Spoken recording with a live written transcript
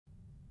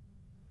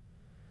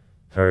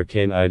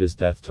Hurricane Ida's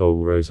death toll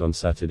rose on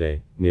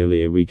Saturday,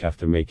 nearly a week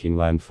after making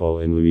landfall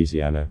in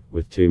Louisiana,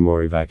 with 2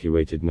 more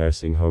evacuated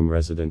nursing home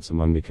residents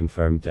among the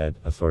confirmed dead,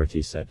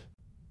 authorities said.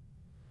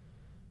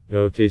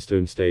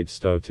 Northeastern states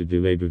started the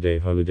Labor Day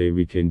holiday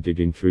weekend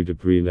digging through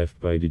debris left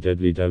by the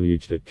deadly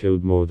deluge that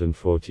killed more than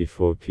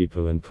 44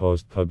 people and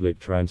caused public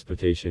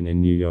transportation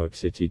in New York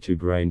City to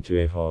grind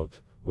to a halt,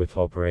 with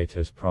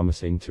operators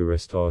promising to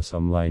restore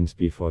some lines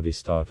before the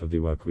start of the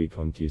work week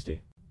on Tuesday.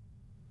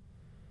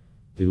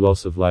 The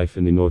loss of life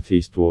in the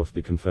Northeast dwarfed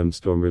the confirmed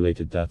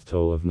storm-related death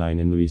toll of 9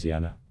 in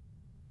Louisiana.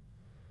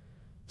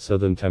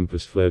 Southern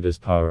tempers flared as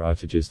power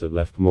outages that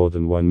left more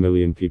than 1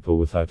 million people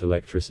without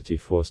electricity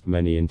forced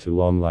many into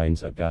long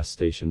lines at gas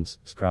stations,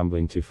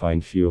 scrambling to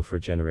find fuel for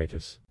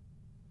generators.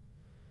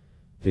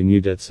 The new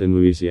deaths in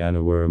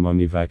Louisiana were among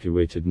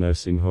evacuated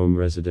nursing home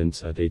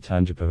residents at a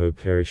Tangipahoa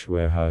Parish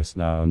warehouse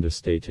now under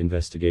state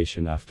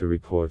investigation after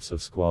reports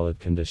of squalid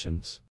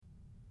conditions.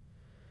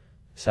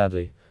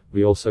 Sadly,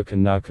 we also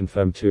can now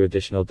confirm 2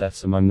 additional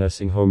deaths among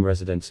nursing home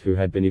residents who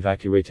had been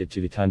evacuated to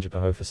the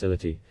Tangipahoa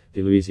facility,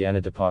 the Louisiana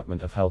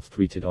Department of Health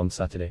tweeted on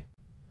Saturday.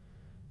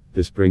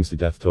 This brings the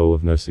death toll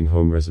of nursing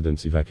home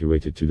residents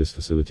evacuated to this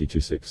facility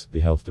to 6, the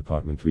health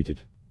department tweeted.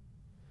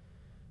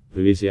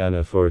 Louisiana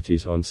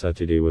authorities on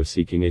Saturday were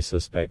seeking a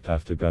suspect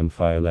after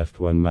gunfire left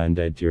 1 man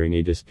dead during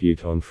a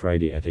dispute on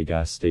Friday at a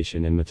gas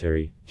station in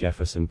Metairie,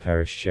 Jefferson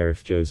Parish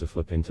Sheriff Joseph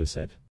Lapinto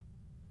said.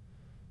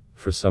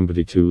 For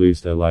somebody to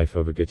lose their life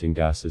over getting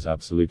gas is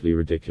absolutely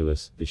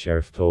ridiculous, the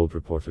sheriff told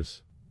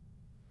reporters.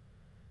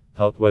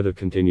 Hot weather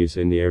continues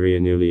in the area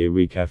nearly a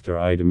week after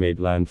Ida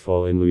made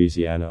landfall in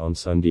Louisiana on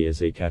Sunday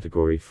as a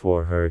Category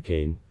 4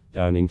 hurricane,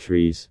 downing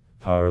trees,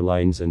 power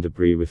lines and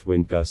debris with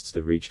wind gusts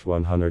that reached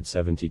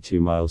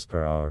 172 miles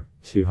per hour,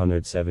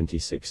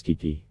 276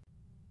 kp.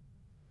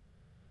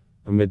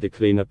 Amid the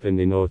cleanup in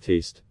the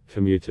Northeast,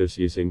 commuters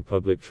using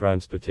public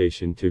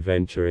transportation to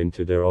venture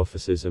into their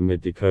offices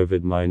amid the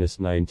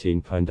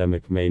COVID-19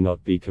 pandemic may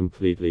not be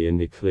completely in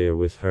the clear,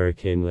 with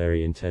Hurricane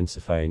Larry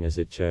intensifying as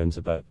it churns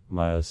about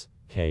miles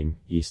km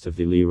east of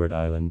the Leeward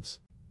Islands.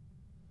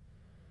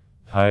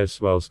 Higher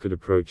swells could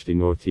approach the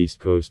northeast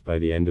coast by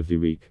the end of the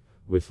week,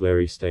 with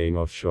Larry staying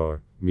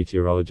offshore,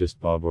 meteorologist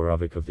Bob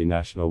Oravic of the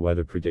National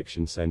Weather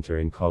Prediction Center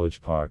in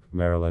College Park,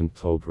 Maryland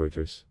told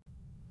Reuters.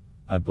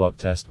 At Block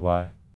Test Y.